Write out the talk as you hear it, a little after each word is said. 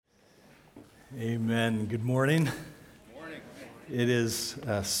Amen. Good morning. Good morning. It is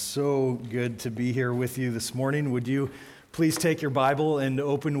so good to be here with you this morning. Would you please take your Bible and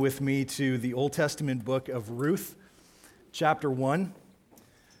open with me to the Old Testament book of Ruth, chapter 1.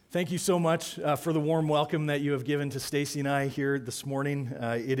 Thank you so much for the warm welcome that you have given to Stacy and I here this morning.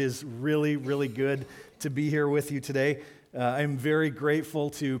 It is really, really good to be here with you today. I'm very grateful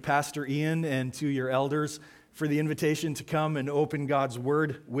to Pastor Ian and to your elders for the invitation to come and open God's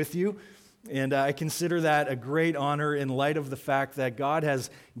Word with you. And I consider that a great honor in light of the fact that God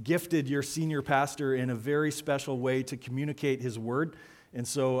has gifted your senior pastor in a very special way to communicate his word. And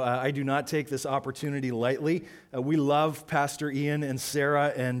so I do not take this opportunity lightly. We love Pastor Ian and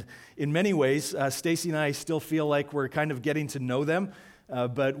Sarah, and in many ways, Stacy and I still feel like we're kind of getting to know them,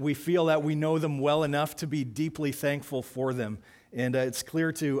 but we feel that we know them well enough to be deeply thankful for them. And it's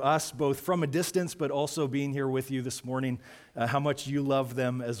clear to us, both from a distance, but also being here with you this morning, how much you love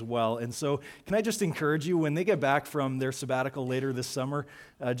them as well. And so can I just encourage you, when they get back from their sabbatical later this summer,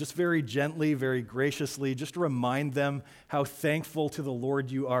 just very gently, very graciously, just remind them how thankful to the Lord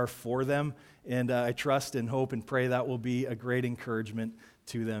you are for them. And I trust and hope and pray that will be a great encouragement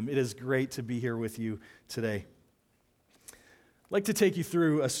to them. It is great to be here with you today. I'd like to take you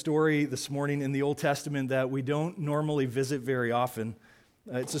through a story this morning in the Old Testament that we don't normally visit very often.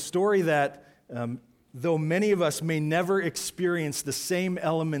 It's a story that, though many of us may never experience the same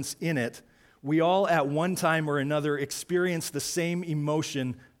elements in it, we all at one time or another experience the same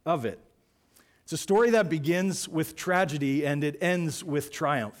emotion of it. It's a story that begins with tragedy and it ends with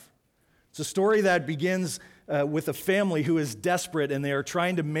triumph. It's a story that begins with a family who is desperate and they are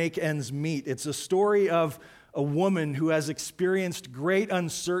trying to make ends meet. It's a story of a woman who has experienced great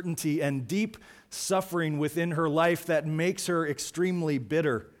uncertainty and deep suffering within her life that makes her extremely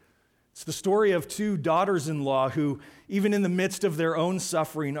bitter. It's the story of two daughters-in-law who, even in the midst of their own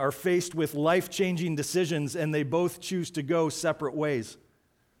suffering, are faced with life-changing decisions and they both choose to go separate ways.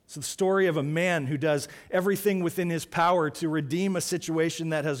 It's the story of a man who does everything within his power to redeem a situation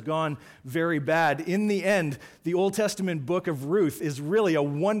that has gone very bad. In the end, the Old Testament book of Ruth is really a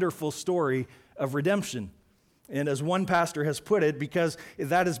wonderful story of redemption. And as one pastor has put it, because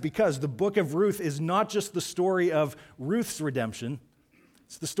the book of Ruth is not just the story of Ruth's redemption,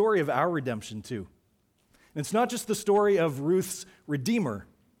 it's the story of our redemption too. And it's not just the story of Ruth's Redeemer,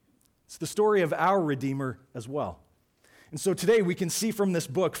 it's the story of our Redeemer as well. And so today we can see from this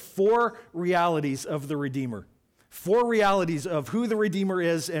book 4 realities of the Redeemer. 4 realities of who the Redeemer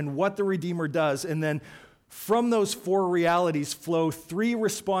is and what the Redeemer does. And then from those 4 realities flow 3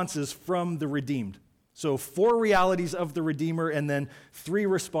 responses from the redeemed. So 4 realities of the Redeemer and then 3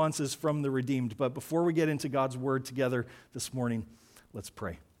 responses from the redeemed. But before we get into God's word together this morning, let's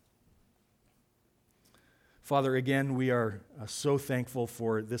pray. Father, again, we are so thankful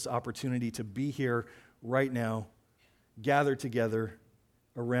for this opportunity to be here right now, gathered together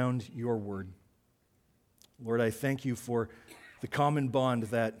around your word. Lord, I thank you for the common bond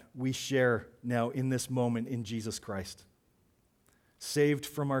that we share now in this moment in Jesus Christ. Saved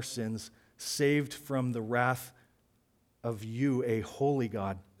from our sins, saved from the wrath of you, a holy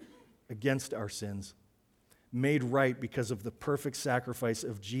God, against our sins, made right because of the perfect sacrifice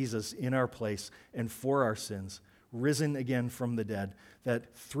of Jesus in our place and for our sins, risen again from the dead,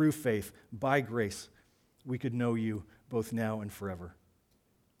 that through faith, by grace, we could know you both now and forever.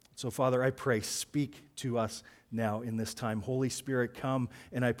 So, Father, I pray, speak to us now in this time. Holy Spirit, come,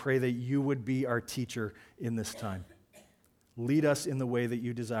 and I pray that you would be our teacher in this time. Lead us in the way that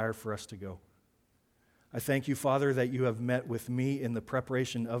you desire for us to go. I thank you, Father, that you have met with me in the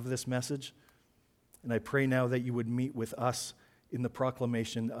preparation of this message, and I pray now that you would meet with us in the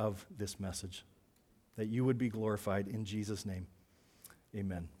proclamation of this message, that you would be glorified in Jesus' name.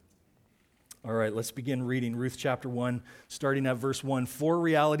 Amen. All right, let's begin reading Ruth chapter 1, starting at verse 1. 4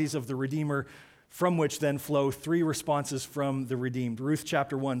 realities of the Redeemer, from which then flow 3 responses from the redeemed. Ruth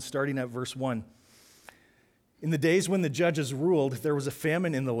chapter 1, starting at verse 1. In the days when the judges ruled, there was a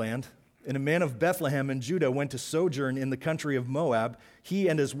famine in the land, and a man of Bethlehem in Judah went to sojourn in the country of Moab, he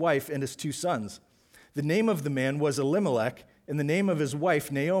and his wife and his 2 sons. The name of the man was Elimelech, and the name of his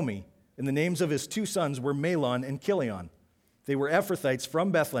wife Naomi, and the names of his 2 sons were Mahlon and Chilion. They were Ephrathites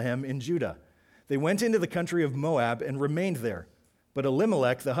from Bethlehem in Judah. They went into the country of Moab and remained there. But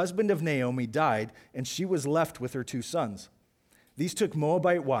Elimelech, the husband of Naomi, died, and she was left with her 2 sons. These took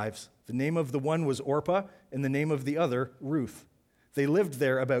Moabite wives. The name of the one was Orpah, and the name of the other, Ruth. They lived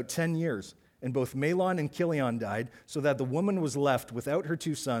there about 10 years, and both Mahlon and Chilion died, so that the woman was left without her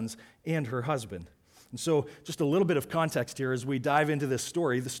 2 sons and her husband. And so just a little bit of context here as we dive into this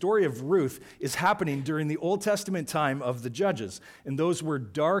story. The story of Ruth is happening during the Old Testament time of the Judges. And those were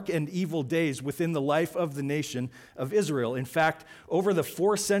dark and evil days within the life of the nation of Israel. In fact, over the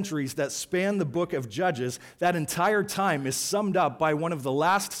 4 centuries that span the book of Judges, that entire time is summed up by one of the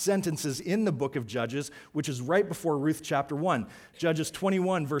last sentences in the book of Judges, which is right before Ruth chapter 1. Judges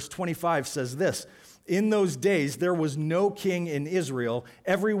 21 verse 25 says this: "In those days there was no king in Israel.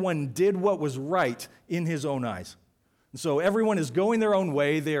 Everyone did what was right in his own eyes." And so everyone is going their own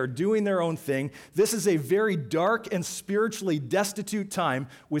way. They are doing their own thing. This is a very dark and spiritually destitute time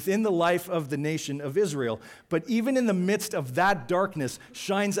within the life of the nation of Israel. But even in the midst of that darkness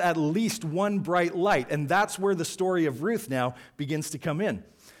shines at least one bright light. And that's where the story of Ruth now begins to come in.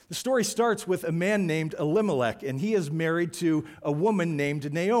 The story starts with a man named Elimelech, and he is married to a woman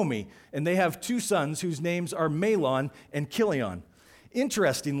named Naomi, and they have 2 sons whose names are Mahlon and Chilion.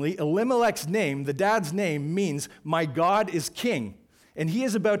 Interestingly, Elimelech's name, the dad's name, means "my God is king," and he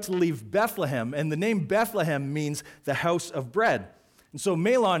is about to leave Bethlehem, and the name Bethlehem means the house of bread. And so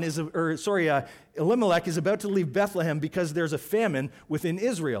Elimelech is about to leave Bethlehem because there's a famine within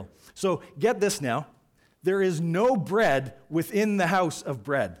Israel. So get this now. There is no bread within the house of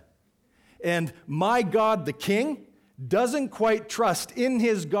bread. And my God the king doesn't quite trust in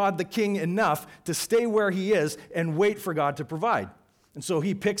his God the king enough to stay where he is and wait for God to provide. And so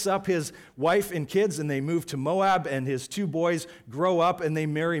he picks up his wife and kids and they move to Moab, and his 2 boys grow up and they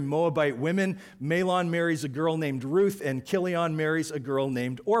marry Moabite women. Mahlon marries a girl named Ruth, and Chilion marries a girl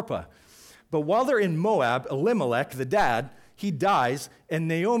named Orpah. But while they're in Moab, Elimelech, the dad, he dies, and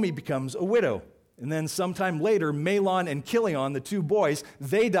Naomi becomes a widow. And then sometime later, Mahlon and Chilion, the 2 boys,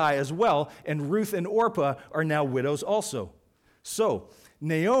 they die as well, and Ruth and Orpah are now widows also. So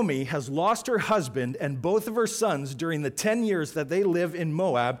Naomi has lost her husband and both of her sons during the 10 years that they live in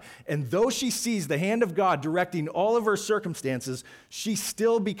Moab, and though she sees the hand of God directing all of her circumstances, she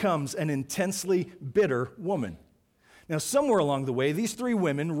still becomes an intensely bitter woman. Now, somewhere along the way, these 3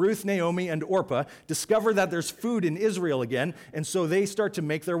 women, Ruth, Naomi, and Orpah, discover that there's food in Israel again, and so they start to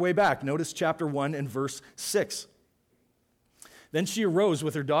make their way back. Notice chapter 1 and verse 6. "Then she arose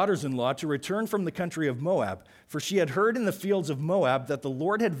with her daughters-in-law to return from the country of Moab, for she had heard in the fields of Moab that the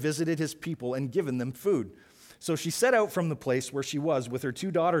Lord had visited his people and given them food. So she set out from the place where she was with her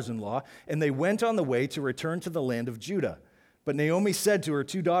 2 daughters-in-law, and they went on the way to return to the land of Judah. But Naomi said to her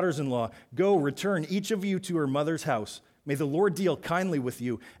 2 daughters-in-law, 'Go, return each of you to her mother's house. May the Lord deal kindly with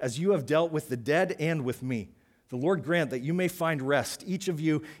you, as you have dealt with the dead and with me. The Lord grant that you may find rest, each of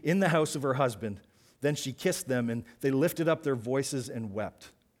you in the house of her husband.' Then she kissed them, and they lifted up their voices and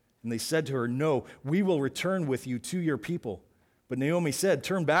wept. And they said to her, 'No, we will return with you to your people.' But Naomi said,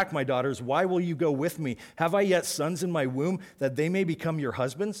 'Turn back, my daughters. Why will you go with me? Have I yet sons in my womb that they may become your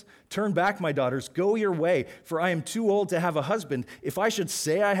husbands? Turn back, my daughters. Go your way, for I am too old to have a husband. If I should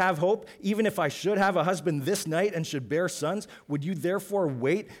say I have hope, even if I should have a husband this night and should bear sons, would you therefore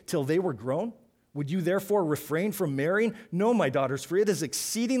wait till they were grown? Would you therefore refrain from marrying? No, my daughters, for it is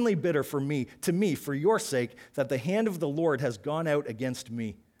exceedingly bitter for your sake, that the hand of the Lord has gone out against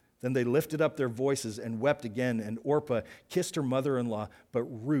me.' Then they lifted up their voices and wept again, and Orpah kissed her mother-in-law, but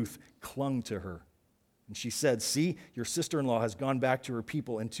Ruth clung to her. And she said, 'See, your sister-in-law has gone back to her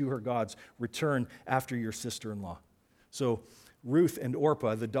people and to her gods. Return after your sister-in-law.'" So Ruth and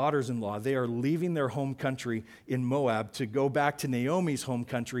Orpah, the daughters-in-law, they are leaving their home country in Moab to go back to Naomi's home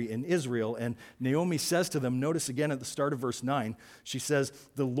country in Israel. And Naomi says to them, notice again at the start of verse 9, she says,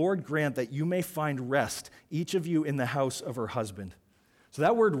 "The Lord grant that you may find rest, each of you in the house of her husband." So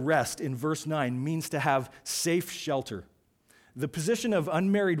that word rest in verse 9 means to have safe shelter. The position of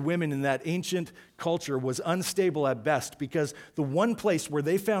unmarried women in that ancient culture was unstable at best because the one place where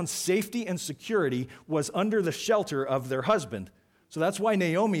they found safety and security was under the shelter of their husband. So that's why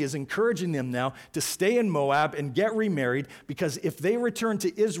Naomi is encouraging them now to stay in Moab and get remarried, because if they return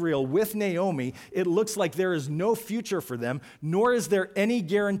to Israel with Naomi, it looks like there is no future for them, nor is there any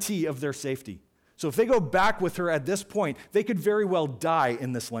guarantee of their safety. So if they go back with her at this point, they could very well die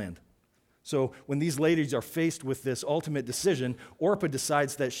in this land. So when these ladies are faced with this ultimate decision, Orpah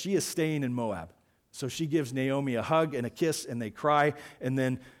decides that she is staying in Moab. So she gives Naomi a hug and a kiss, and they cry, and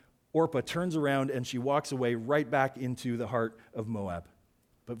then Orpah turns around and she walks away right back into the heart of Moab.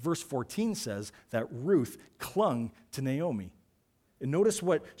 But verse 14 says that Ruth clung to Naomi. And notice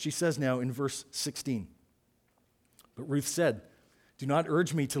what she says now in verse 16. But Ruth said, "Do not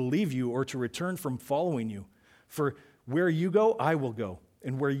urge me to leave you or to return from following you. For where you go, I will go,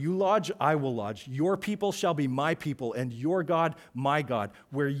 And where you lodge, I will lodge. Your people shall be my people, and your God, my God.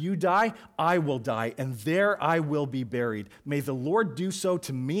 Where you die, I will die, and there I will be buried. May the Lord do so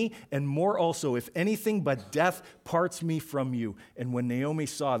to me, and more also, if anything but death parts me from you." And when Naomi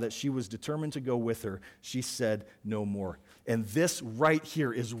saw that she was determined to go with her, she said no more. And this right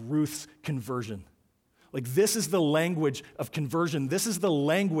here is Ruth's conversion. Like, this is the language of conversion. This is the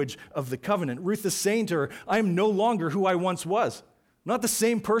language of the covenant. Ruth is saying to her, I am no longer who I once was. Not the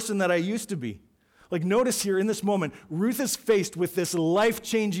same person that I used to be. Like, notice here in this moment, Ruth is faced with this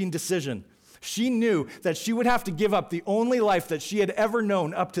life-changing decision. She knew that she would have to give up the only life that she had ever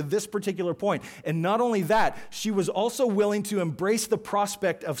known up to this particular point. And not only that, she was also willing to embrace the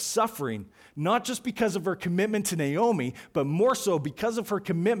prospect of suffering, not just because of her commitment to Naomi, but more so because of her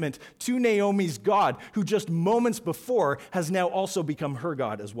commitment to Naomi's God, who just moments before has now also become her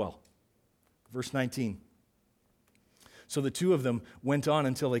God as well. Verse 19. So the two of them went on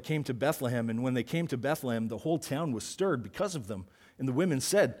until they came to Bethlehem, and when they came to Bethlehem, the whole town was stirred because of them. And the women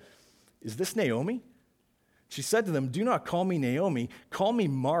said, "Is this Naomi?" She said to them, "Do not call me Naomi, call me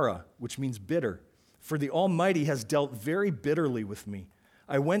Mara," which means bitter, "for the Almighty has dealt very bitterly with me.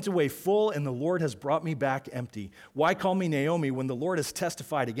 I went away full, and the Lord has brought me back empty. Why call me Naomi when the Lord has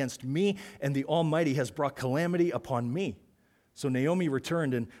testified against me, and the Almighty has brought calamity upon me?" So Naomi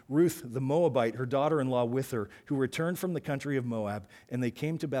returned, and Ruth the Moabite, her daughter-in-law, with her, who returned from the country of Moab, and they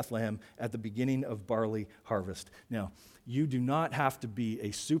came to Bethlehem at the beginning of barley harvest. Now, you do not have to be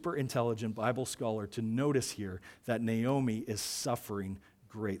a super intelligent Bible scholar to notice here that Naomi is suffering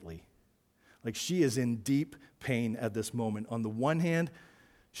greatly. Like, she is in deep pain at this moment. On the one hand,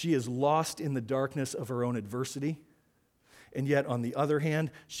 she is lost in the darkness of her own adversity. And yet, on the other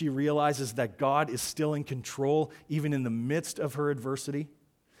hand, she realizes that God is still in control, even in the midst of her adversity,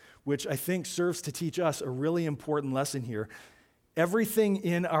 which I think serves to teach us a really important lesson here. Everything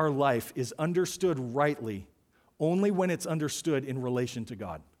in our life is understood rightly only when it's understood in relation to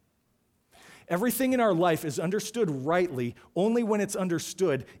God. Everything in our life is understood rightly only when it's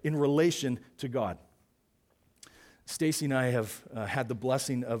understood in relation to God. Stacy and I have had the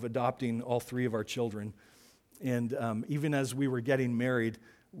blessing of adopting all three of our children. And even as we were getting married,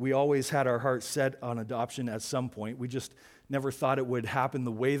 we always had our hearts set on adoption at some point. We just never thought it would happen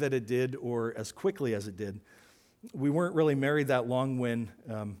the way that it did or as quickly as it did. We weren't really married that long when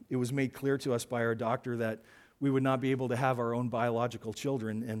it was made clear to us by our doctor that we would not be able to have our own biological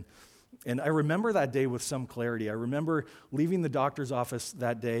children. And I remember that day with some clarity. I remember leaving the doctor's office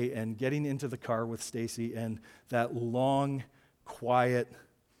that day and getting into the car with Stacy and that long, quiet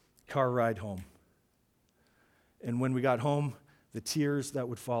car ride home. And when we got home, the tears that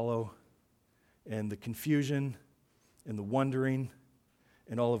would follow, and the confusion, and the wondering,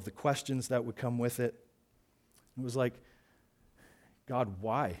 and all of the questions that would come with it, it was like, God,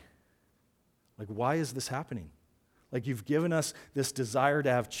 why? Like, why is this happening? Like, you've given us this desire to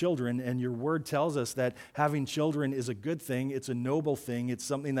have children, and your word tells us that having children is a good thing, it's a noble thing, it's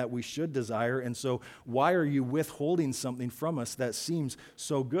something that we should desire, and so why are you withholding something from us that seems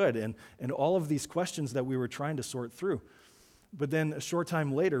so good? And all of these questions that we were trying to sort through. But then a short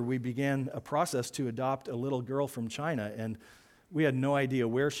time later, we began a process to adopt a little girl from China, and we had no idea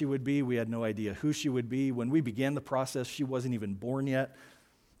where she would be, we had no idea who she would be. When we began the process, she wasn't even born yet.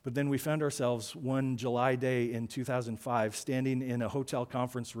 But then we found ourselves one July day in 2005 standing in a hotel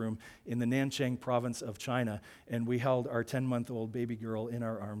conference room in the Nanchang province of China, and we held our 10-month-old baby girl in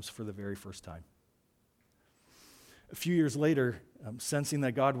our arms for the very first time. A few years later, sensing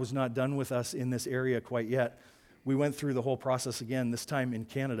that God was not done with us in this area quite yet, we went through the whole process again, this time in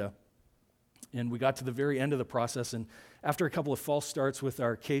Canada. And we got to the very end of the process, and after a couple of false starts with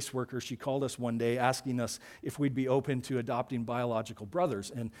our caseworker, she called us one day asking us if we'd be open to adopting biological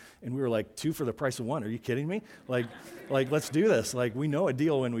brothers. And we were like, 2 for the price of 1. Are you kidding me? Like, let's do this. Like, we know a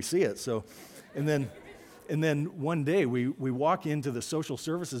deal when we see it. So, and then one day we walk into the social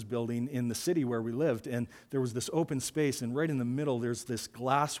services building in the city where we lived, and there was this open space, and right in the middle there's this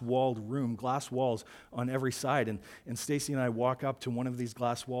glass-walled room, glass walls on every side. And Stacy and I walk up to one of these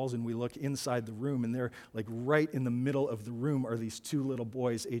glass walls, and we look inside the room, and there, like right in the middle of the room, are these 2 little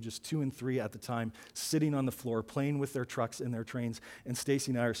boys, ages 2 and 3 at the time, sitting on the floor, playing with their trucks and their trains. And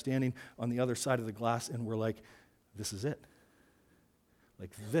Stacy and I are standing on the other side of the glass, and we're like, this is it.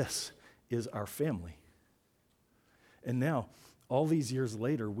 Like, this is our family. And now, all these years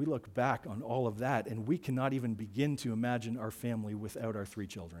later, we look back on all of that, and we cannot even begin to imagine our family without our 3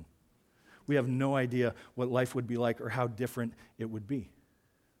 children. We have no idea what life would be like or how different it would be.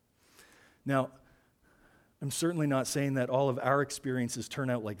 Now, I'm certainly not saying that all of our experiences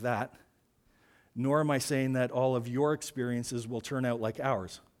turn out like that. nor am I saying that all of your experiences will turn out like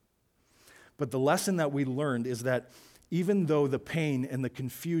ours. But the lesson that we learned is that even though the pain and the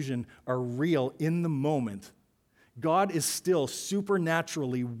confusion are real in the moment, God is still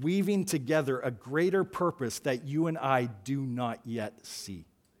supernaturally weaving together a greater purpose that you and I do not yet see.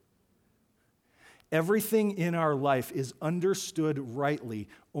 Everything in our life is understood rightly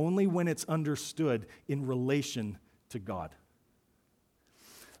only when it's understood in relation to God.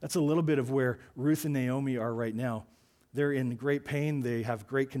 That's a little bit of where Ruth and Naomi are right now. They're in great pain. They have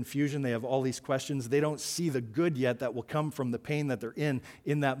great confusion. They have all these questions. They don't see the good yet that will come from the pain that they're in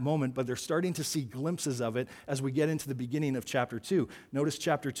that moment, but they're starting to see glimpses of it as we get into the beginning of chapter 2. Notice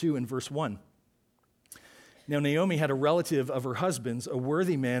chapter 2 and verse 1. Now, Naomi had a relative of her husband's, a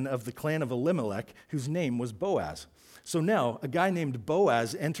worthy man of the clan of Elimelech, whose name was Boaz. So now, a guy named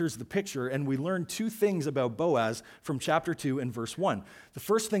Boaz enters the picture, and we learn two things about Boaz from chapter 2 and verse 1. The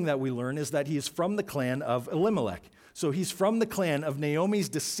first thing that we learn is that he is from the clan of Elimelech. So he's from the clan of Naomi's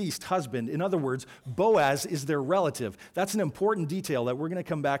deceased husband. In other words, Boaz is their relative. That's an important detail that we're going to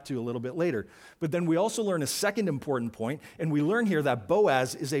come back to a little bit later. But then we also learn a second important point, and we learn here that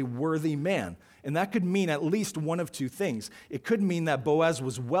Boaz is a worthy man. And that could mean at least one of two things. It could mean that Boaz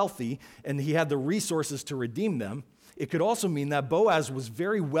was wealthy and he had the resources to redeem them. It could also mean that Boaz was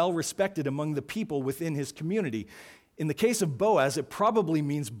very well respected among the people within his community. In the case of Boaz, it probably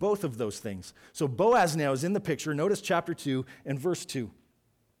means both of those things. So Boaz now is in the picture. Notice chapter 2 and verse 2.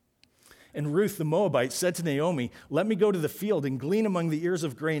 And Ruth the Moabite said to Naomi, "Let me go to the field and glean among the ears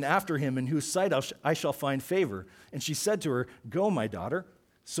of grain after him, in whose sight I shall find favor." And she said to her, "Go, my daughter."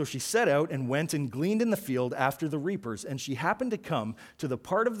 So she set out and went and gleaned in the field after the reapers. And she happened to come to the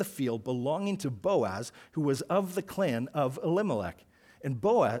part of the field belonging to Boaz, who was of the clan of Elimelech. And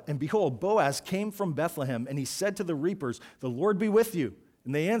behold, Boaz came from Bethlehem, and he said to the reapers, "The Lord be with you."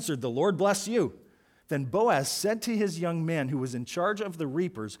 And they answered, "The Lord bless you." Then Boaz said to his young man who was in charge of the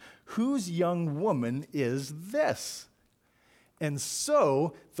reapers, "Whose young woman is this?" And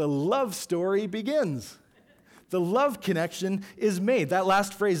so the love story begins. The love connection is made. That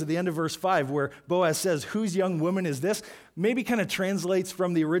last phrase at the end of verse 5 where Boaz says, "Whose young woman is this?" maybe kind of translates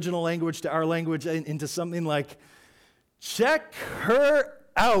from the original language to our language into something like, "Check her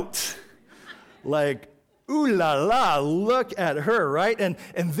out." Like, ooh la la, look at her, right? And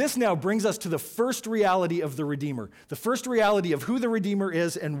this now brings us to the first reality of the Redeemer. The first reality of who the Redeemer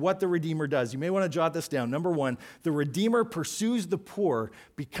is and what the Redeemer does. You may want to jot this down. Number one, the Redeemer pursues the poor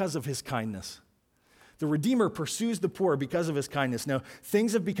because of his kindness. The Redeemer pursues the poor because of his kindness. Now,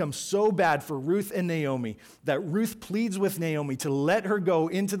 things have become so bad for Ruth and Naomi that Ruth pleads with Naomi to let her go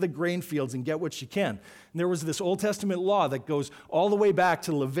into the grain fields and get what she can. And there was this Old Testament law that goes all the way back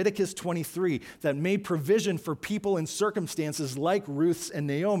to Leviticus 23 that made provision for people in circumstances like Ruth's and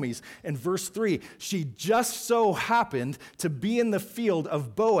Naomi's. And verse 3, she just so happened to be in the field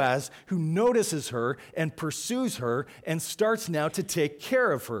of Boaz, who notices her and pursues her and starts now to take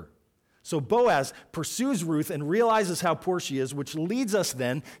care of her. So Boaz pursues Ruth and realizes how poor she is, which leads us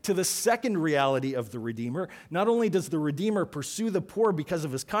then to the second reality of the Redeemer. Not only does the Redeemer pursue the poor because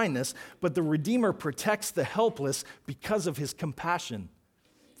of his kindness, but the Redeemer protects the helpless because of his compassion.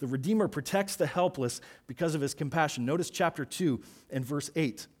 The Redeemer protects the helpless because of his compassion. Notice chapter 2 and verse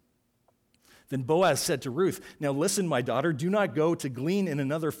 8. Then Boaz said to Ruth, "Now listen, my daughter, do not go to glean in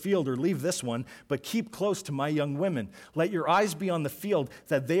another field or leave this one, but keep close to my young women. Let your eyes be on the field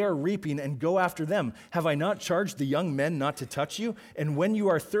that they are reaping and go after them. Have I not charged the young men not to touch you? And when you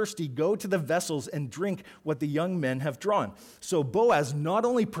are thirsty, go to the vessels and drink what the young men have drawn." So Boaz not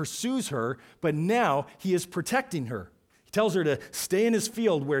only pursues her, but now he is protecting her. He tells her to stay in his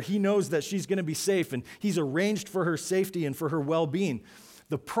field where he knows that she's going to be safe, and he's arranged for her safety and for her well-being.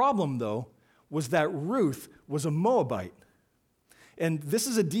 The problem, though, was that Ruth was a Moabite. And this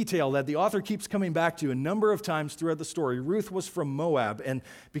is a detail that the author keeps coming back to a number of times throughout the story. Ruth was from Moab, and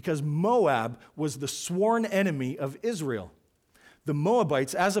because Moab was the sworn enemy of Israel. The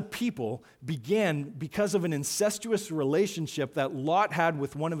Moabites, as a people, began because of an incestuous relationship that Lot had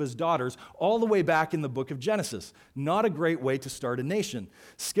with one of his daughters all the way back in the book of Genesis. Not a great way to start a nation.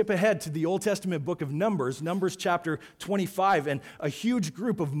 Skip ahead to the Old Testament book of Numbers chapter 25, and a huge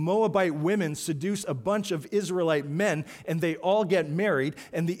group of Moabite women seduce a bunch of Israelite men, and they all get married,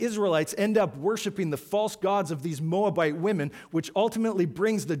 and the Israelites end up worshiping the false gods of these Moabite women, which ultimately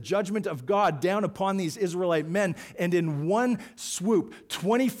brings the judgment of God down upon these Israelite men, and in one swoop,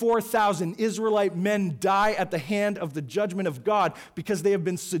 24,000 Israelite men die at the hand of the judgment of God because they have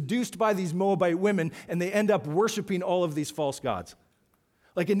been seduced by these Moabite women, and they end up worshiping all of these false gods.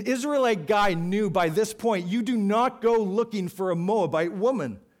 Like, an Israelite guy knew by this point, you do not go looking for a Moabite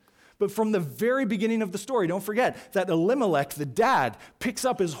woman. But from the very beginning of the story, don't forget that Elimelech, the dad, picks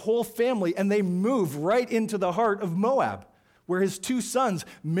up his whole family and they move right into the heart of Moab, where his 2 sons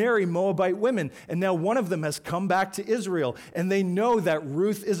marry Moabite women. And now one of them has come back to Israel, and they know that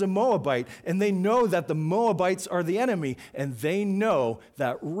Ruth is a Moabite, and they know that the Moabites are the enemy, and they know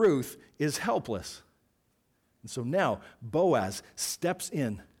that Ruth is helpless. And so now Boaz steps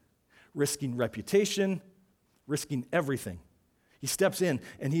in, risking reputation, risking everything. He steps in,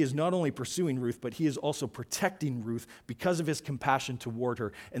 and he is not only pursuing Ruth, but he is also protecting Ruth because of his compassion toward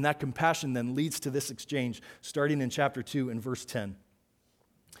her. And that compassion then leads to this exchange, starting in chapter 2 and verse 10.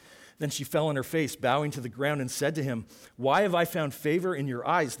 Then she fell on her face, bowing to the ground, and said to him, "Why have I found favor in your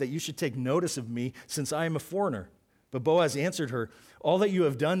eyes that you should take notice of me, since I am a foreigner?" But Boaz answered her, "All that you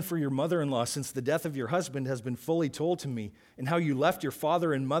have done for your mother-in-law since the death of your husband has been fully told to me, and how you left your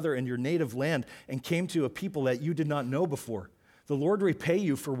father and mother and your native land and came to a people that you did not know before. The Lord repay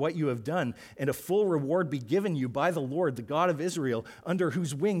you for what you have done, and a full reward be given you by the Lord, the God of Israel, under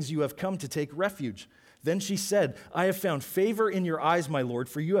whose wings you have come to take refuge." Then she said, "I have found favor in your eyes, my Lord,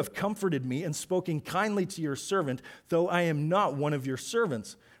 for you have comforted me and spoken kindly to your servant, though I am not one of your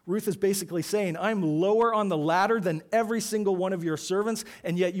servants." Ruth is basically saying, I'm lower on the ladder than every single one of your servants,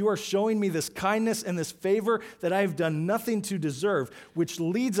 and yet you are showing me this kindness and this favor that I have done nothing to deserve, which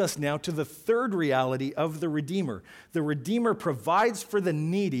leads us now to the third reality of the Redeemer. The Redeemer provides for the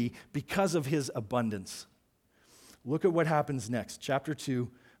needy because of his abundance. Look at what happens next, chapter 2,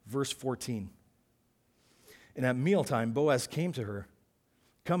 verse 14. And at mealtime, Boaz came to her.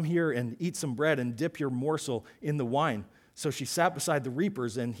 "Come here and eat some bread and dip your morsel in the wine." So she sat beside the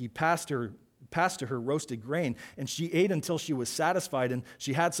reapers, and he passed to her roasted grain, and she ate until she was satisfied, and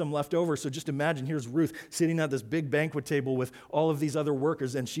she had some left over. So just imagine, here's Ruth sitting at this big banquet table with all of these other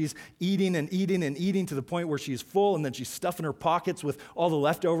workers, and she's eating and eating and eating to the point where she's full, and then she's stuffing her pockets with all the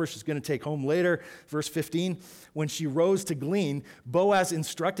leftovers she's going to take home later. Verse 15, when she rose to glean, Boaz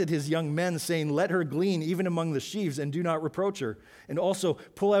instructed his young men, saying, "Let her glean even among the sheaves, and do not reproach her. And also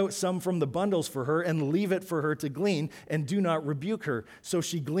pull out some from the bundles for her, and leave it for her to glean, and do not rebuke her." So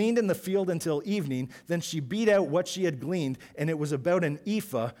she gleaned in the field until evening. Then she beat out what she had gleaned, and it was about an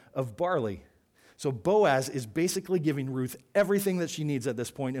ephah of barley. So Boaz is basically giving Ruth everything that she needs at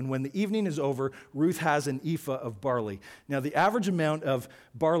this point, and when the evening is over, Ruth has an ephah of barley. Now, the average amount of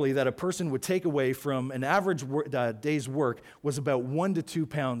barley that a person would take away from an average day's work was about 1 to 2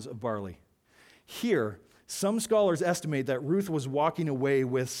 pounds of barley. Here, some scholars estimate that Ruth was walking away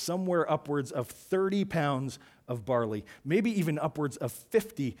with somewhere upwards of 30 pounds of barley, maybe even upwards of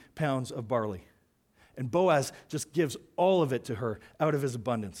 50 pounds of barley. And Boaz just gives all of it to her out of his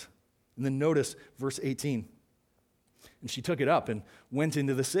abundance. And then notice verse 18. And she took it up and went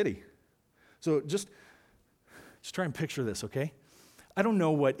into the city. So just try and picture this, okay? I don't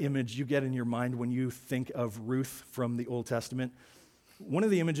know what image you get in your mind when you think of Ruth from the Old Testament. One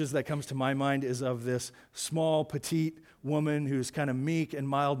of the images that comes to my mind is of this small, petite woman who's kind of meek and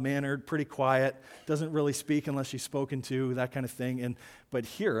mild-mannered, pretty quiet, doesn't really speak unless she's spoken to, that kind of thing. But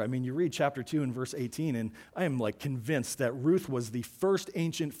here, I mean, you read chapter 2 and verse 18, and I am like convinced that Ruth was the first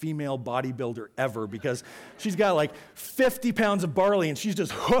ancient female bodybuilder ever, because she's got like 50 pounds of barley and she's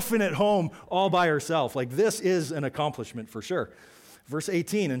just hoofing it home all by herself. Like, this is an accomplishment for sure. Verse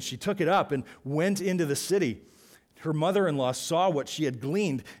 18, and she took it up and went into the city. Her mother-in-law saw what she had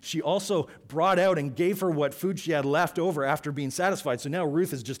gleaned. She also brought out and gave her what food she had left over after being satisfied. So now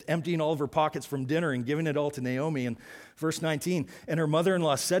Ruth is just emptying all of her pockets from dinner and giving it all to Naomi. And verse 19, and her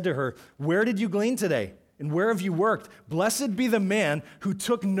mother-in-law said to her, "Where did you glean today? And where have you worked? Blessed be the man who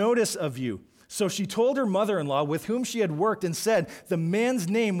took notice of you." So she told her mother-in-law with whom she had worked and said, "The man's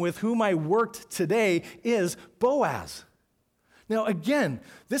name with whom I worked today is Boaz." Now, again,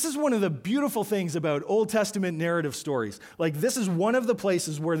 this is one of the beautiful things about Old Testament narrative stories. Like, this is one of the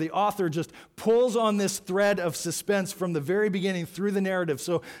places where the author just pulls on this thread of suspense from the very beginning through the narrative.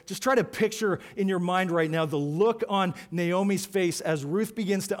 So just try to picture in your mind right now the look on Naomi's face as Ruth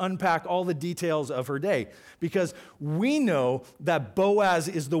begins to unpack all the details of her day. Because we know that Boaz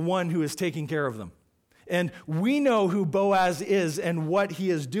is the one who is taking care of them. And we know who Boaz is and what he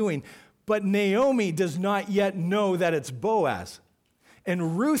is doing. But Naomi does not yet know that it's Boaz.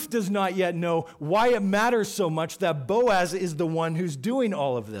 And Ruth does not yet know why it matters so much that Boaz is the one who's doing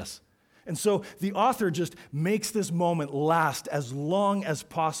all of this. And so the author just makes this moment last as long as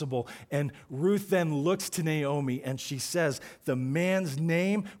possible. And Ruth then looks to Naomi and she says, "The man's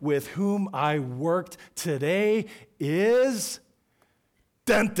name with whom I worked today is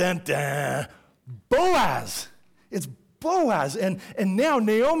dun, dun, dun, Boaz." It's Boaz. And now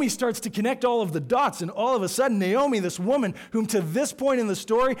Naomi starts to connect all of the dots, and all of a sudden Naomi, this woman whom to this point in the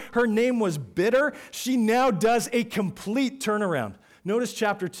story, her name was bitter, she now does a complete turnaround. Notice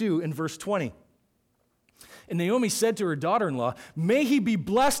chapter 2 in verse 20. And Naomi said to her daughter-in-law, "May he be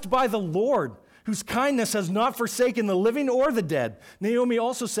blessed by the Lord, whose kindness has not forsaken the living or the dead." Naomi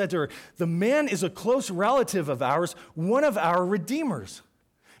also said to her, "The man is a close relative of ours, one of our redeemers."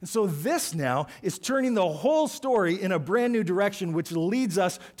 And so this now is turning the whole story in a brand new direction, which leads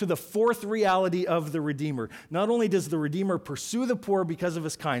us to the fourth reality of the Redeemer. Not only does the Redeemer pursue the poor because of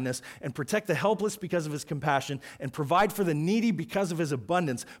his kindness, and protect the helpless because of his compassion, and provide for the needy because of his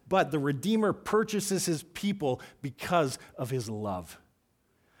abundance, but the Redeemer purchases his people because of his love.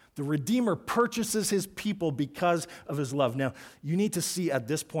 The Redeemer purchases his people because of his love. Now, you need to see at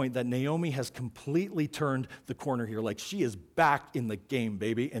this point that Naomi has completely turned the corner here. Like, she is back in the game,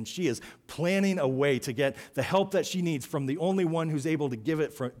 baby, and she is planning a way to get the help that she needs from the only one who's able to give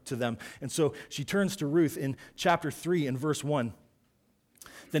it to them. And so she turns to Ruth in chapter 3 and verse 1.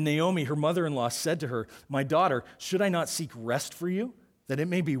 Then Naomi, her mother-in-law, said to her, "My daughter, should I not seek rest for you, that it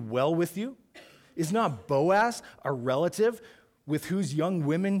may be well with you? Is not Boaz a relative with whose young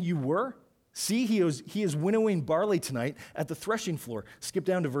women you were? See, he is winnowing barley tonight at the threshing floor." Skip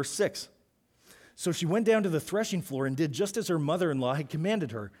down to verse 6. So she went down to the threshing floor and did just as her mother-in-law had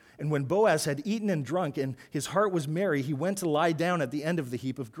commanded her. And when Boaz had eaten and drunk and his heart was merry, he went to lie down at the end of the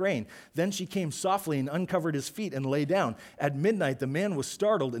heap of grain. Then she came softly and uncovered his feet and lay down. At midnight the man was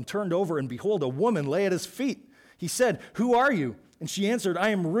startled and turned over, and behold, a woman lay at his feet. He said, "Who are you?" And she answered, "I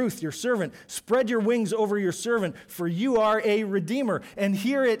am Ruth, your servant. Spread your wings over your servant, for you are a redeemer." And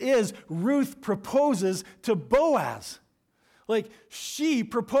here it is, Ruth proposes to Boaz. Like, she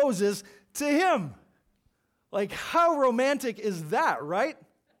proposes to him. Like, how romantic is that, right?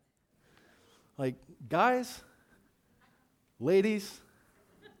 Like, guys, ladies,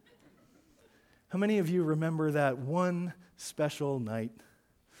 how many of you remember that one special night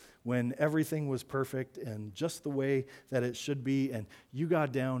when everything was perfect and just the way that it should be, and you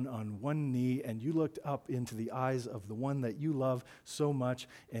got down on one knee and you looked up into the eyes of the one that you love so much,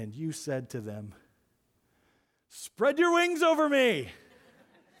 and you said to them, "Spread your wings over me,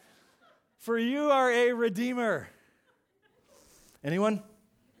 for you are a redeemer"? Anyone?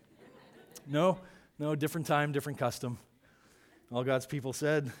 No, different time, different custom. All God's people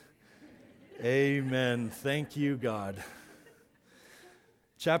said, amen. Thank you, God.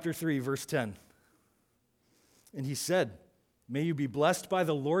 Chapter 3, verse 10. And he said, "May you be blessed by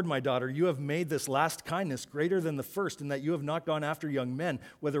the Lord, my daughter. You have made this last kindness greater than the first, in that you have not gone after young men,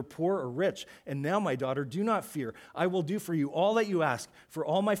 whether poor or rich. And now, my daughter, do not fear. I will do for you all that you ask, for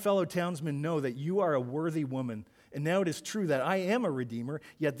all my fellow townsmen know that you are a worthy woman. And now it is true that I am a redeemer,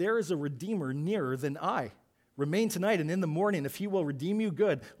 yet there is a redeemer nearer than I. Remain tonight, and in the morning, if he will redeem you,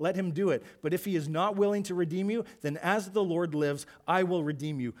 good, let him do it. But if he is not willing to redeem you, then as the Lord lives, I will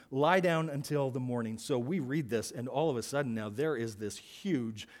redeem you. Lie down until the morning." So we read this, and all of a sudden now there is this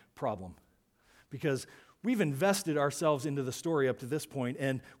huge problem. Because we've invested ourselves into the story up to this point,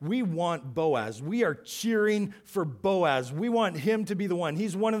 and we want Boaz. We are cheering for Boaz. We want him to be the one.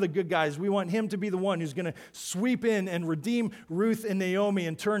 He's one of the good guys. We want him to be the one who's going to sweep in and redeem Ruth and Naomi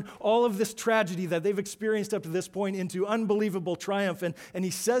and turn all of this tragedy that they've experienced up to this point into unbelievable triumph. And he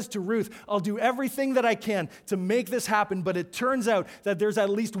says to Ruth, "I'll do everything that I can to make this happen, but it turns out that there's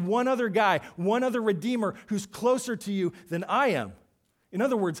at least one other guy, one other redeemer who's closer to you than I am." In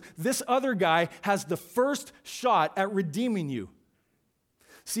other words, this other guy has the first shot at redeeming you.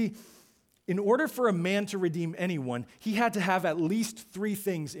 See, in order for a man to redeem anyone, he had to have at least three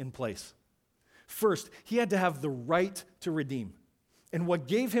things in place. First, he had to have the right to redeem. And what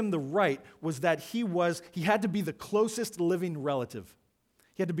gave him the right was that he had to be the closest living relative.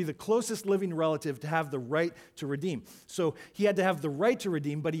 He had to be the closest living relative to have the right to redeem. So he had to have the right to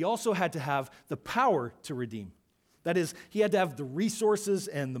redeem, but he also had to have the power to redeem. That is, he had to have the resources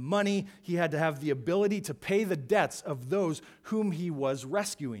and the money. He had to have the ability to pay the debts of those whom he was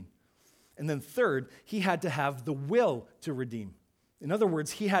rescuing. And then third, he had to have the will to redeem. In other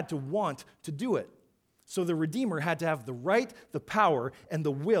words, he had to want to do it. So the Redeemer had to have the right, the power, and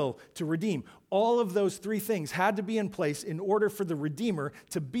the will to redeem. All of those three things had to be in place in order for the Redeemer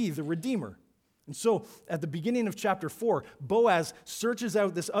to be the Redeemer. And so, at the beginning of chapter 4, Boaz searches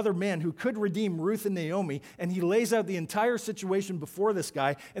out this other man who could redeem Ruth and Naomi, and he lays out the entire situation before this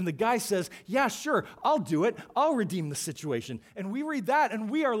guy, and the guy says, "Yeah, sure, I'll do it. I'll redeem the situation." And we read that, and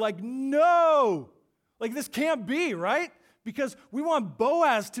we are like, no! Like, this can't be, right? because we want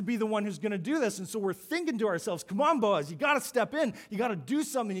Boaz to be the one who's going to do this. And so we're thinking to ourselves, come on, Boaz, you got to step in. You got to do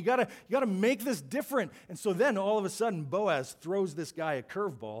something. You got to make this different. And so then all of a sudden, Boaz throws this guy a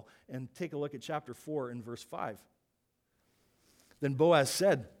curveball. And take a look at chapter 4 and verse 5. Then Boaz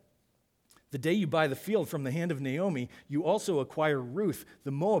said, "The day you buy the field from the hand of Naomi, you also acquire Ruth,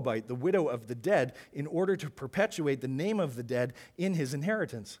 the Moabite, the widow of the dead, in order to perpetuate the name of the dead in his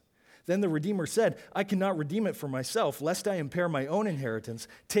inheritance." Then the Redeemer said, "I cannot redeem it for myself, lest I impair my own inheritance.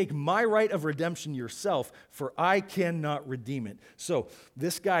 Take my right of redemption yourself, for I cannot redeem it." So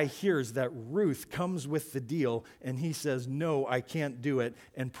this guy hears that Ruth comes with the deal, and he says, "No, I can't do it,"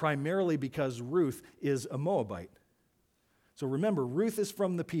 and primarily because Ruth is a Moabite. So remember, Ruth is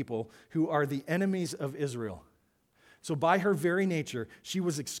from the people who are the enemies of Israel. So by her very nature, she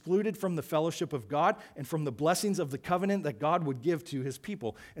was excluded from the fellowship of God and from the blessings of the covenant that God would give to his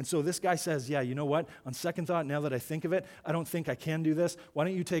people. And so this guy says, yeah, you know what? On second thought, now that I think of it, I don't think I can do this. Why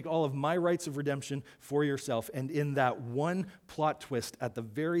don't you take all of my rights of redemption for yourself? And in that one plot twist at the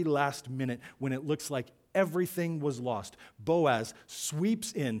very last minute, when it looks like everything was lost, Boaz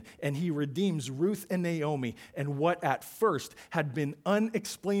sweeps in and he redeems Ruth and Naomi. And what at first had been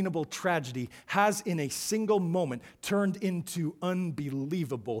unexplainable tragedy has in a single moment turned into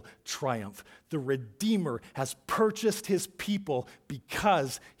unbelievable triumph. The Redeemer has purchased his people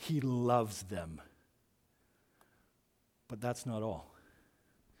because he loves them. But that's not all.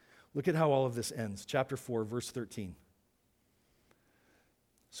 Look at how all of this ends. Chapter 4, verse 13.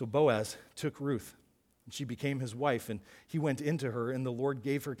 So Boaz took Ruth, and she became his wife, and he went into her, and the Lord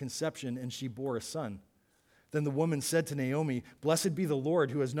gave her conception, and she bore a son. Then the woman said to Naomi, "Blessed be the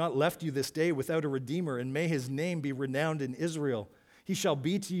Lord, who has not left you this day without a redeemer, and may his name be renowned in Israel. He shall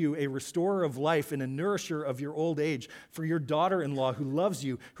be to you a restorer of life and a nourisher of your old age. For your daughter-in-law, who loves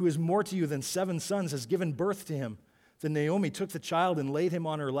you, who is more to you than 7 sons, has given birth to him." Then Naomi took the child and laid him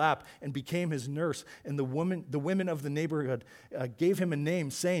on her lap and became his nurse. And the women of the neighborhood gave him a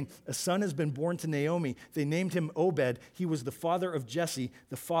name, saying, "A son has been born to Naomi." They named him Obed. He was the father of Jesse,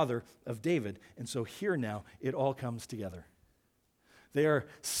 the father of David. And so here now, it all comes together. They are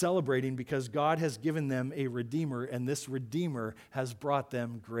celebrating because God has given them a redeemer, and this redeemer has brought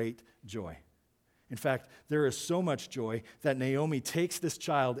them great joy. In fact, there is so much joy that Naomi takes this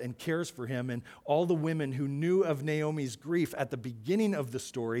child and cares for him, and all the women who knew of Naomi's grief at the beginning of the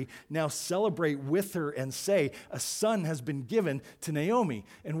story now celebrate with her and say, a son has been given to Naomi.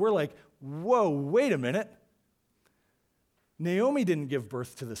 And we're like, whoa, wait a minute. Naomi didn't give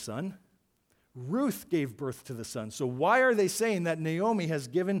birth to the son. Ruth gave birth to the son. So why are they saying that Naomi has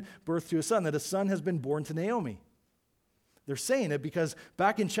given birth to a son, that a son has been born to Naomi? They're saying it because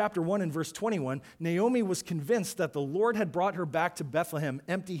back in chapter 1 and verse 21, Naomi was convinced that the Lord had brought her back to Bethlehem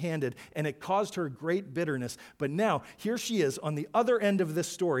empty-handed, and it caused her great bitterness. But now, here she is on the other end of this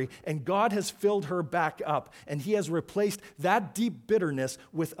story, and God has filled her back up, and he has replaced that deep bitterness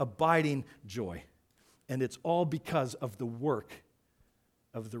with abiding joy. And it's all because of the work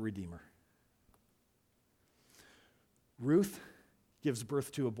of the Redeemer. Ruth gives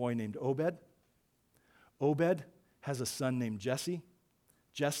birth to a boy named Obed. Obed has a son named Jesse.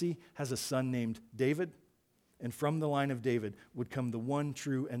 Jesse has a son named David. And from the line of David would come the one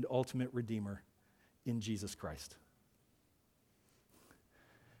true and ultimate Redeemer in Jesus Christ.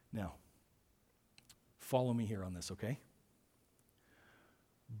 Now, follow me here on this, okay?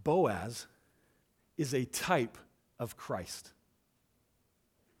 Boaz is a type of Christ.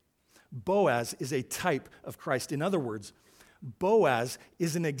 Boaz is a type of Christ. In other words, Boaz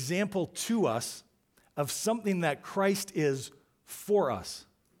is an example to us of something that Christ is for us.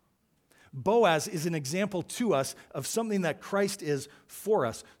 Boaz is an example to us of something that Christ is for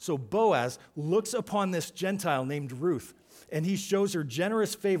us. So Boaz looks upon this Gentile named Ruth, and he shows her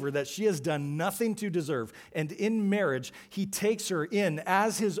generous favor that she has done nothing to deserve. And in marriage, he takes her in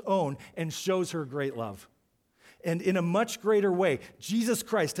as his own and shows her great love. And in a much greater way, Jesus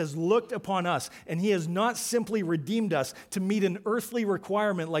Christ has looked upon us, and he has not simply redeemed us to meet an earthly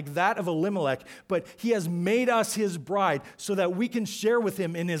requirement like that of Elimelech, but he has made us his bride so that we can share with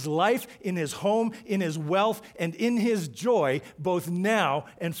him in his life, in his home, in his wealth, and in his joy, both now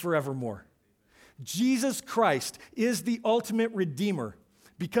and forevermore. Jesus Christ is the ultimate Redeemer,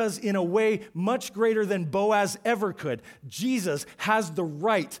 because in a way much greater than Boaz ever could, Jesus has the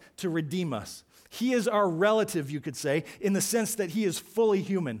right to redeem us. He is our relative, you could say, in the sense that he is fully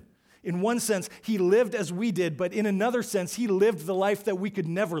human. In one sense, he lived as we did, but in another sense, he lived the life that we could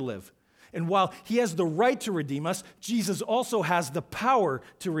never live. And while he has the right to redeem us, Jesus also has the power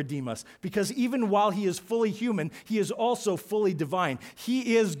to redeem us. Because even while he is fully human, he is also fully divine.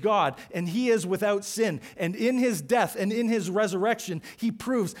 He is God, and he is without sin. And in his death and in his resurrection, he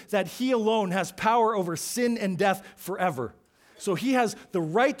proves that he alone has power over sin and death forever. So he has the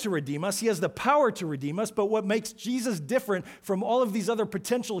right to redeem us. He has the power to redeem us. But what makes Jesus different from all of these other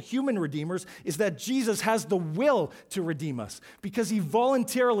potential human redeemers is that Jesus has the will to redeem us because he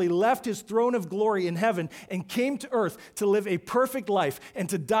voluntarily left his throne of glory in heaven and came to earth to live a perfect life and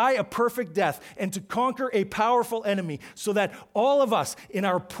to die a perfect death and to conquer a powerful enemy so that all of us in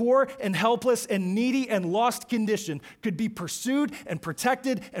our poor and helpless and needy and lost condition could be pursued and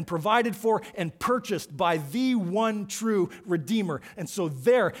protected and provided for and purchased by the one true Redeemer. And so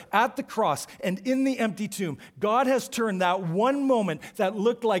there at the cross and in the empty tomb, God has turned that one moment that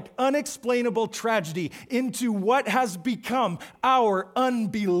looked like unexplainable tragedy into what has become our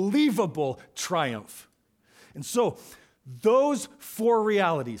unbelievable triumph. And so those four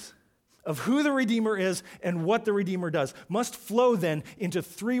realities of who the Redeemer is and what the Redeemer does must flow then into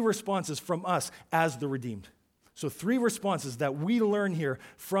three responses from us as the redeemed. So three responses that we learn here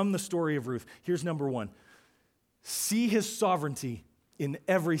from the story of Ruth. Here's number one. See his sovereignty in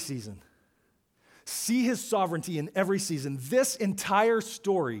every season. See his sovereignty in every season. This entire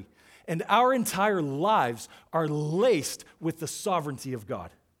story and our entire lives are laced with the sovereignty of God.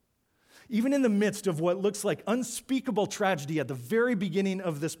 Even in the midst of what looks like unspeakable tragedy at the very beginning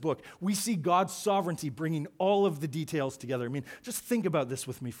of this book, we see God's sovereignty bringing all of the details together. I mean, just think about this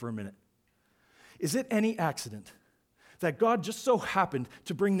with me for a minute. Is it any accident that God just so happened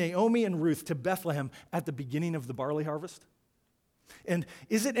to bring Naomi and Ruth to Bethlehem at the beginning of the barley harvest? And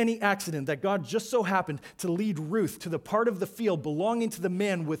is it any accident that God just so happened to lead Ruth to the part of the field belonging to the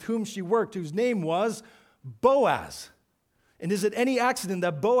man with whom she worked, whose name was Boaz? And is it any accident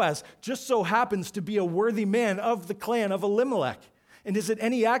that Boaz just so happens to be a worthy man of the clan of Elimelech? And is it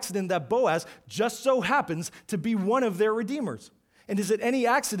any accident that Boaz just so happens to be one of their redeemers? And is it any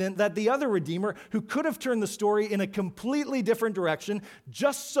accident that the other Redeemer, who could have turned the story in a completely different direction,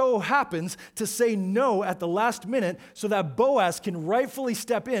 just so happens to say no at the last minute so that Boaz can rightfully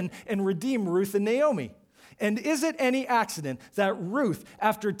step in and redeem Ruth and Naomi? And is it any accident that Ruth,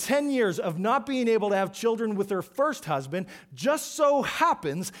 after 10 years of not being able to have children with her first husband, just so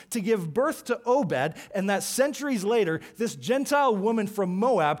happens to give birth to Obed, and that centuries later, this Gentile woman from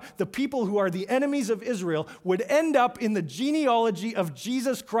Moab, the people who are the enemies of Israel, would end up in the genealogy of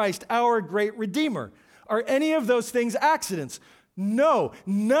Jesus Christ, our great Redeemer? Are any of those things accidents? No,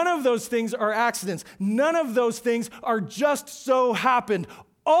 none of those things are accidents. None of those things are just so happened.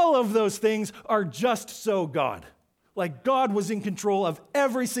 All of those things are just so God. Like God was in control of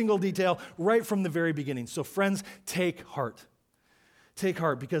every single detail right from the very beginning. So friends, take heart. Take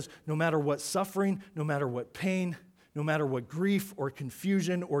heart, because no matter what suffering, no matter what pain, no matter what grief or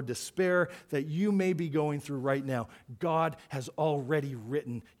confusion or despair that you may be going through right now, God has already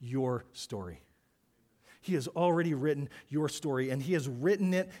written your story. He has already written your story, and he has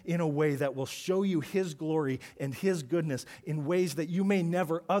written it in a way that will show you his glory and his goodness in ways that you may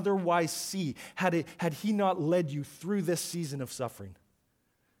never otherwise see had he not led you through this season of suffering.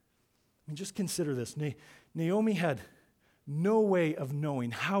 I mean, just consider this. Naomi had no way of knowing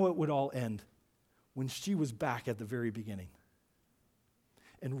how it would all end when she was back at the very beginning.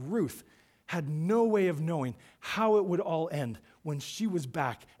 And Ruth had no way of knowing how it would all end when she was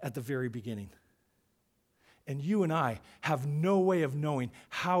back at the very beginning. And you and I have no way of knowing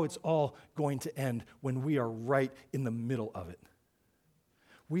how it's all going to end when we are right in the middle of it.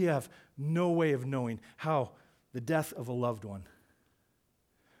 We have no way of knowing how the death of a loved one,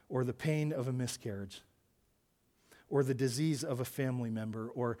 or the pain of a miscarriage, or the disease of a family member,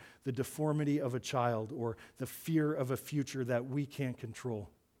 or the deformity of a child, or the fear of a future that we can't control,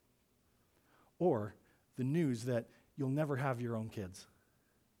 or the news that you'll never have your own kids.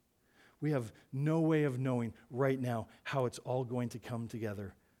 We have no way of knowing right now how it's all going to come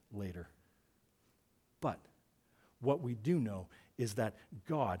together later. But what we do know is that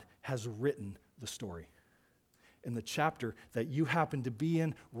God has written the story. And the chapter that you happen to be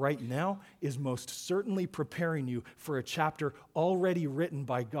in right now is most certainly preparing you for a chapter already written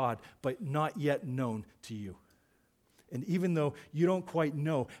by God, but not yet known to you. And even though you don't quite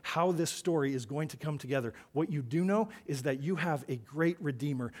know how this story is going to come together, what you do know is that you have a great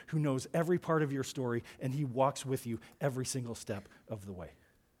Redeemer who knows every part of your story, and he walks with you every single step of the way.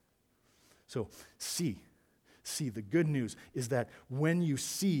 So see, the good news is that when you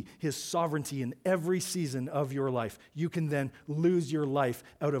see his sovereignty in every season of your life, you can then lose your life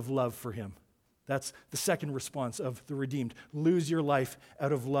out of love for him. That's the second response of the redeemed. Lose your life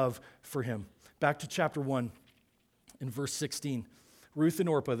out of love for him. Back to chapter 1 in verse 16. Ruth and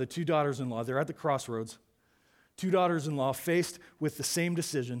Orpah, the two daughters-in-law, they're at the crossroads. Two daughters-in-law faced with the same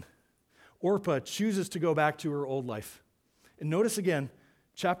decision. Orpah chooses to go back to her old life. And notice again,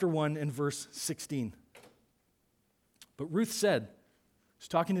 chapter 1 and verse 16. But Ruth said, she's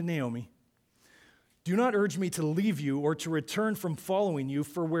talking to Naomi, "Do not urge me to leave you or to return from following you,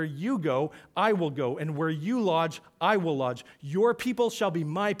 for where you go, I will go, and where you lodge, I will lodge. Your people shall be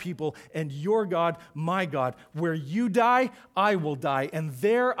my people, and your God, my God. Where you die, I will die, and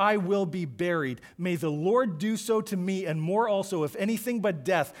there I will be buried. May the Lord do so to me, and more also, if anything but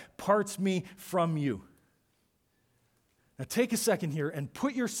death parts me from you." Now take a second here and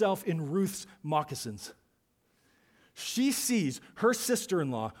put yourself in Ruth's moccasins. She sees her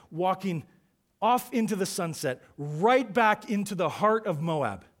sister-in-law walking off into the sunset, right back into the heart of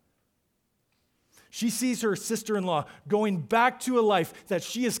Moab. She sees her sister-in-law going back to a life that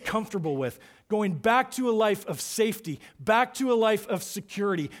she is comfortable with, going back to a life of safety, back to a life of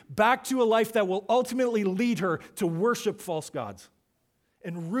security, back to a life that will ultimately lead her to worship false gods.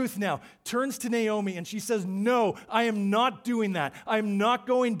 And Ruth now turns to Naomi and she says, "No, I am not doing that. I am not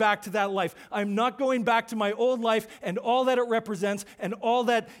going back to that life. I'm not going back to my old life and all that it represents and all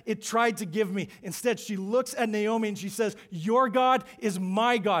that it tried to give me." Instead, she looks at Naomi and she says, "Your God is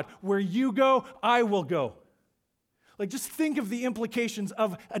my God. Where you go, I will go." Like, just think of the implications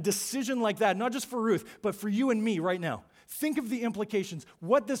of a decision like that, not just for Ruth, but for you and me right now. Think of the implications,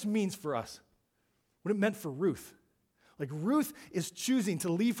 what this means for us, what it meant for Ruth. Like, Ruth is choosing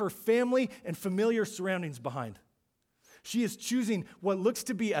to leave her family and familiar surroundings behind. She is choosing what looks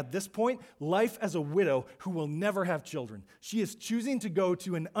to be, at this point, life as a widow who will never have children. She is choosing to go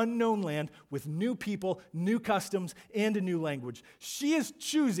to an unknown land with new people, new customs, and a new language. She is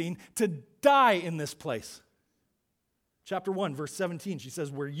choosing to die in this place. Chapter 1, verse 17, she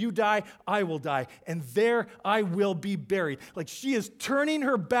says, "Where you die, I will die, and there I will be buried." Like, she is turning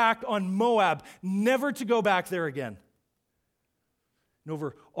her back on Moab, never to go back there again. And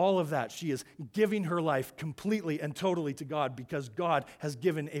over all of that, she is giving her life completely and totally to God because God has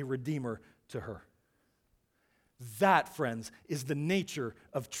given a Redeemer to her. That, friends, is the nature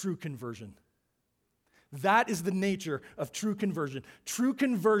of true conversion. That is the nature of true conversion. True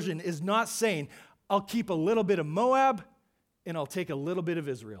conversion is not saying, "I'll keep a little bit of Moab and I'll take a little bit of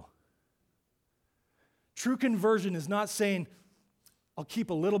Israel." True conversion is not saying, "I'll keep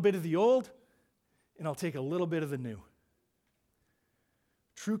a little bit of the old and I'll take a little bit of the new."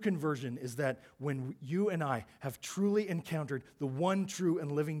 True conversion is that when you and I have truly encountered the one true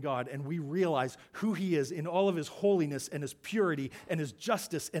and living God and we realize who he is in all of his holiness and his purity and his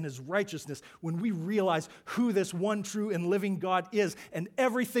justice and his righteousness, when we realize who this one true and living God is and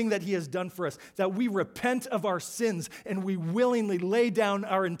everything that he has done for us, that we repent of our sins and we willingly lay down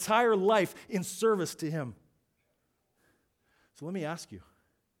our entire life in service to him. So let me ask you,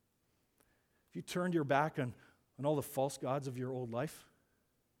 have you turned your back on all the false gods of your old life?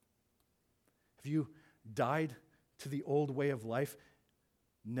 Have you died to the old way of life,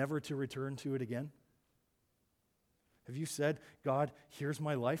 never to return to it again? Have you said, "God, here's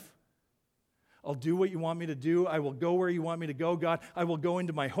my life. I'll do what you want me to do. I will go where you want me to go, God. I will go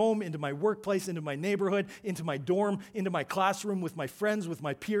into my home, into my workplace, into my neighborhood, into my dorm, into my classroom with my friends, with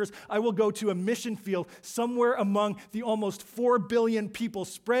my peers. I will go to a mission field somewhere among the almost 4 billion people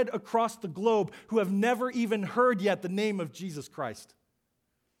spread across the globe who have never even heard yet the name of Jesus Christ.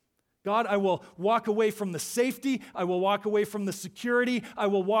 God, I will walk away from the safety, I will walk away from the security, I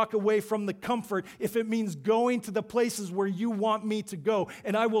will walk away from the comfort if it means going to the places where you want me to go.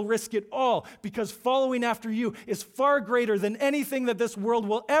 And I will risk it all because following after you is far greater than anything that this world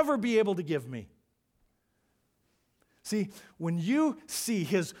will ever be able to give me." See, when you see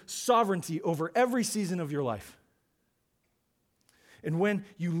his sovereignty over every season of your life, and when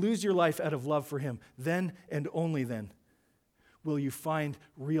you lose your life out of love for him, then and only then will you find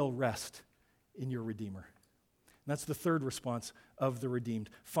real rest in your Redeemer. And that's the third response of the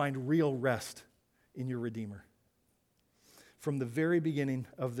redeemed. Find real rest in your Redeemer. From the very beginning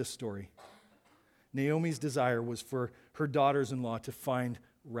of this story, Naomi's desire was for her daughters-in-law to find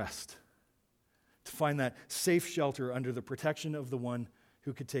rest, to find that safe shelter under the protection of the one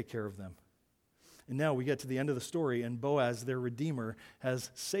who could take care of them. And now we get to the end of the story, and Boaz, their Redeemer,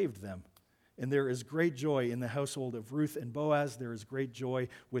 has saved them. And there is great joy in the household of Ruth and Boaz. There is great joy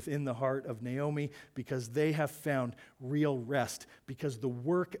within the heart of Naomi because they have found real rest, because the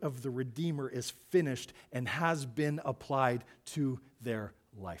work of the Redeemer is finished and has been applied to their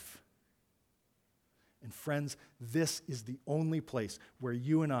life. And friends, this is the only place where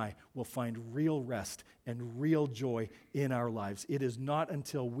you and I will find real rest and real joy in our lives. It is not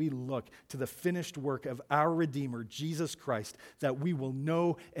until we look to the finished work of our Redeemer, Jesus Christ, that we will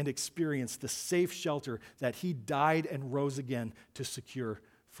know and experience the safe shelter that he died and rose again to secure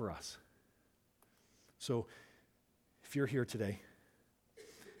for us. So, if you're here today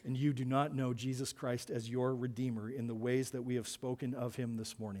and you do not know Jesus Christ as your Redeemer in the ways that we have spoken of him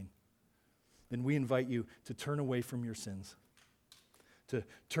this morning, then we invite you to turn away from your sins, to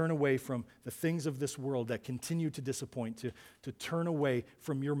turn away from the things of this world that continue to disappoint, to turn away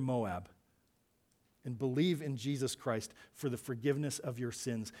from your Moab and believe in Jesus Christ for the forgiveness of your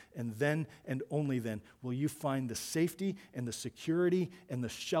sins. And then and only then will you find the safety and the security and the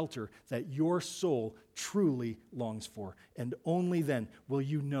shelter that your soul truly longs for. And only then will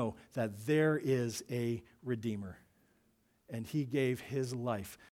you know that there is a Redeemer, and he gave his life